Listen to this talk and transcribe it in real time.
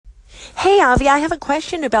Hey, Avi, I have a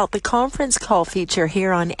question about the conference call feature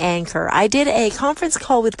here on Anchor. I did a conference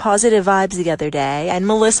call with Positive Vibes the other day and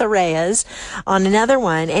Melissa Reyes on another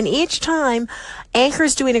one. And each time,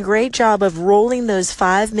 Anchor's doing a great job of rolling those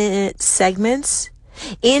 5-minute segments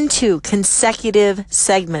into consecutive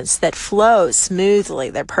segments that flow smoothly.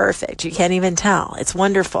 They're perfect. You can't even tell. It's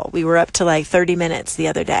wonderful. We were up to like 30 minutes the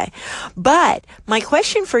other day. But my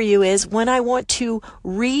question for you is, when I want to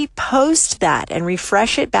repost that and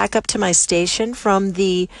refresh it back up to my station from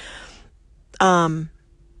the archive,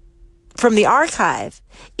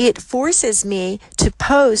 it forces me to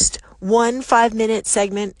post one 5-minute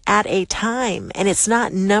segment at a time, and it's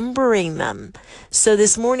not numbering them. So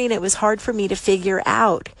this morning it was hard for me to figure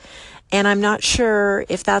out, and I'm not sure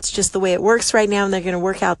if that's just the way it works right now, and they're going to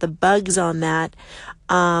work out the bugs on that.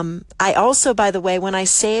 I also, by the way, when I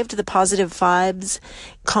saved the Positive Vibes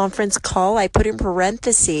conference call, I put in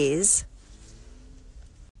parentheses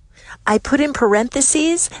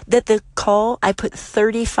that the call, I put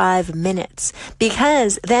 35 minutes,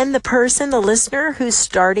 because then the listener who's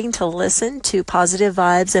starting to listen to Positive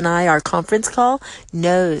Vibes and our conference call,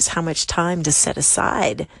 knows how much time to set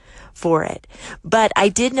aside for it. But I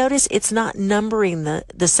did notice it's not numbering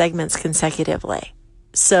the segments consecutively.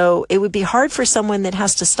 So it would be hard for someone that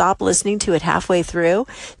has to stop listening to it halfway through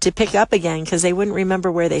to pick up again, because they wouldn't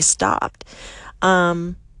remember where they stopped.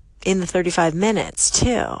 In the 35 minutes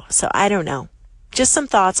too. So I don't know. Just some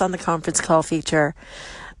thoughts on the conference call feature.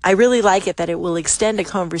 I really like it that it will extend a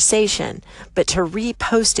conversation, but to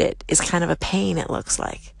repost it is kind of a pain, it looks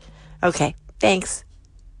like. Okay, thanks.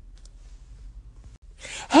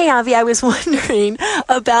 Hey, Avi, I was wondering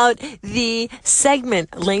about the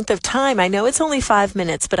segment length of time. I know it's only 5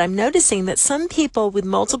 minutes, but I'm noticing that some people with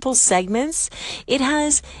multiple segments, it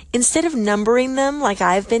has, instead of numbering them like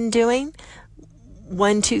I've been doing,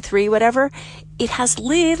 1, 2, 3, whatever, it has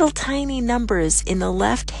little tiny numbers in the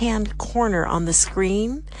left-hand corner on the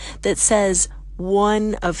screen that says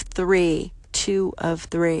 1 of 3, 2 of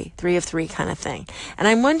 3, 3 of 3 kind of thing. And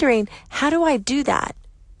I'm wondering, how do I do that?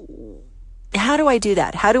 How do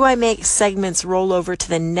I make segments roll over to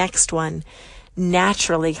the next one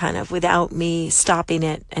naturally, kind of, without me stopping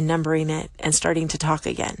it and numbering it and starting to talk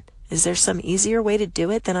again? Is there some easier way to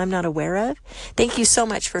do it that I'm not aware of? Thank you so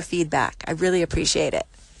much for feedback. I really appreciate it.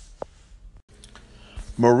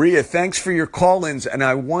 Maria, thanks for your call-ins, and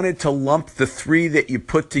I wanted to lump the 3 that you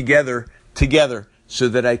put together so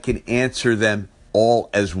that I can answer them all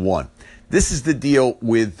as one. This is the deal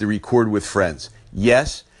with the Record with Friends.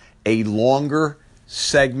 Yes, a longer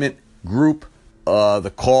segment group,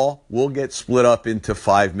 the call will get split up into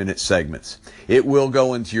 5-minute segments. It will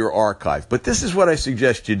go into your archive. But this is what I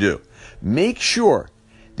suggest you do. Make sure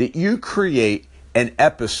that you create an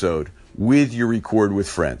episode with your Record with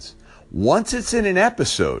Friends. Once it's in an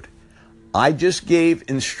episode, I just gave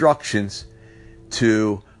instructions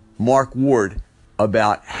to Mark Ward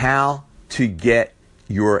about how to get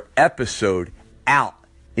your episode out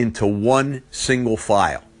into one single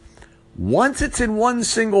file. Once it's in one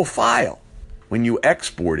single file, when you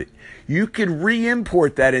export it, you can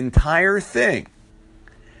re-import that entire thing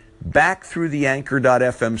back through the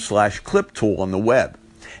anchor.fm/clip tool on the web.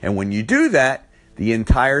 And when you do that, the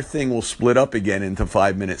entire thing will split up again into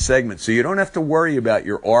 5-minute segments. So you don't have to worry about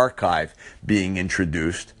your archive being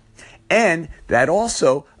introduced. And that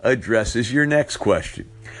also addresses your next question.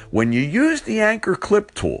 When you use the Anchor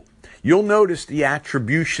clip tool, you'll notice the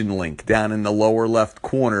attribution link down in the lower left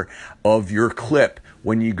corner of your clip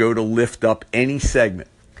when you go to lift up any segment.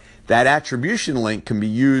 That attribution link can be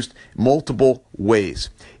used multiple ways.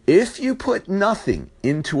 If you put nothing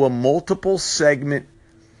into a multiple segment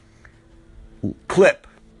clip,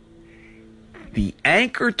 the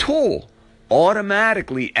Anchor tool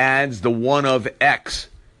automatically adds the 1 of X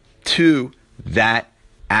to that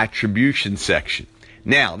attribution section.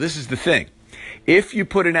 Now, this is the thing. If you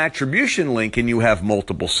put an attribution link and you have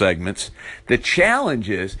multiple segments, the challenge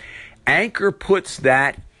is Anchor puts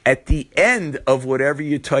that at the end of whatever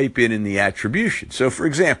you type in the attribution. So, for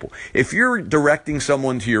example, if you're directing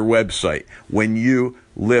someone to your website when you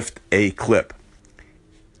lift a clip,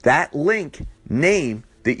 that link name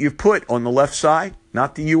that you put on the left side,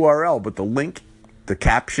 not the URL, but the link, the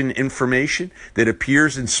caption information that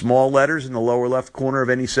appears in small letters in the lower left corner of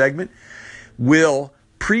any segment, will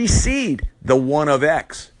precede the 1 of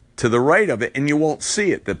X to the right of it, and you won't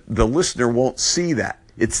see it. The listener won't see that.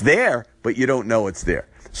 It's there, but you don't know it's there.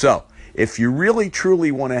 So if you really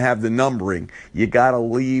truly want to have the numbering, you got to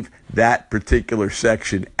leave that particular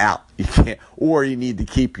section out. You can't, or you need to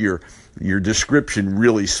keep your description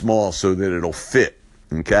really small so that it'll fit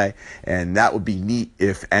Okay, and that would be neat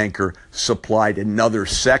if Anchor supplied another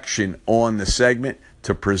section on the segment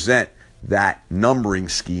to present that numbering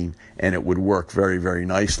scheme, and it would work very, very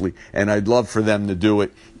nicely. And I'd love for them to do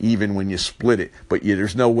it even when you split it. But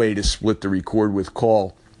there's no way to split the record with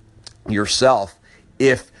call yourself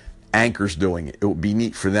if Anchor's doing it. It would be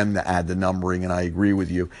neat for them to add the numbering, and I agree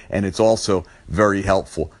with you. And it's also very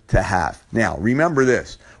helpful to have. Now, remember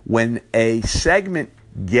this. When a segment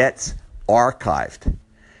gets archived,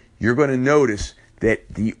 you're going to notice that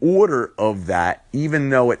the order of that, even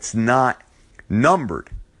though it's not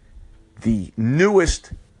numbered, the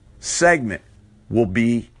newest segment will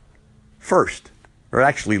be first, or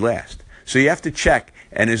actually last. So you have to check,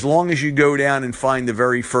 and as long as you go down and find the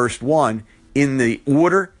very first one in the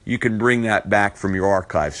order, you can bring that back from your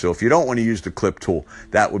archive. So if you don't want to use the clip tool,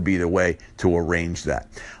 that would be the way to arrange that.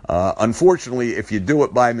 Unfortunately, if you do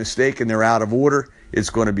it by mistake and they're out of order,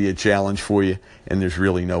 it's going to be a challenge for you, and there's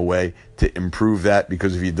really no way to improve that,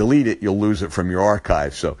 because if you delete it, you'll lose it from your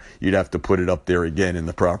archive. So you'd have to put it up there again in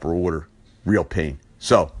the proper order. Real pain.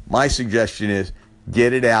 So my suggestion is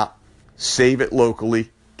get it out, save it locally,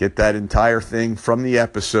 get that entire thing from the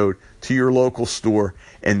episode to your local store,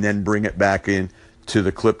 and then bring it back in to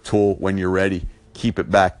the clip tool when you're ready. Keep it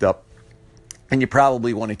backed up. And you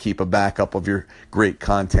probably want to keep a backup of your great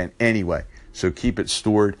content anyway. So keep it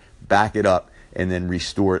stored, back it up, and then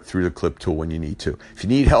restore it through the clip tool when you need to. If you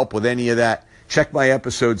need help with any of that, check my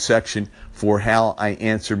episode section for how I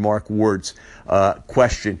answered Mark Ward's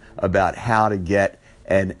question about how to get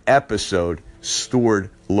an episode stored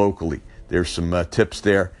locally. There's some tips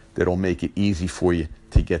there that'll make it easy for you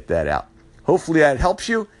to get that out. Hopefully that helps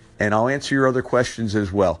you, and I'll answer your other questions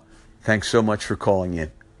as well. Thanks so much for calling in.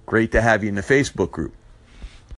 Great to have you in the Facebook group.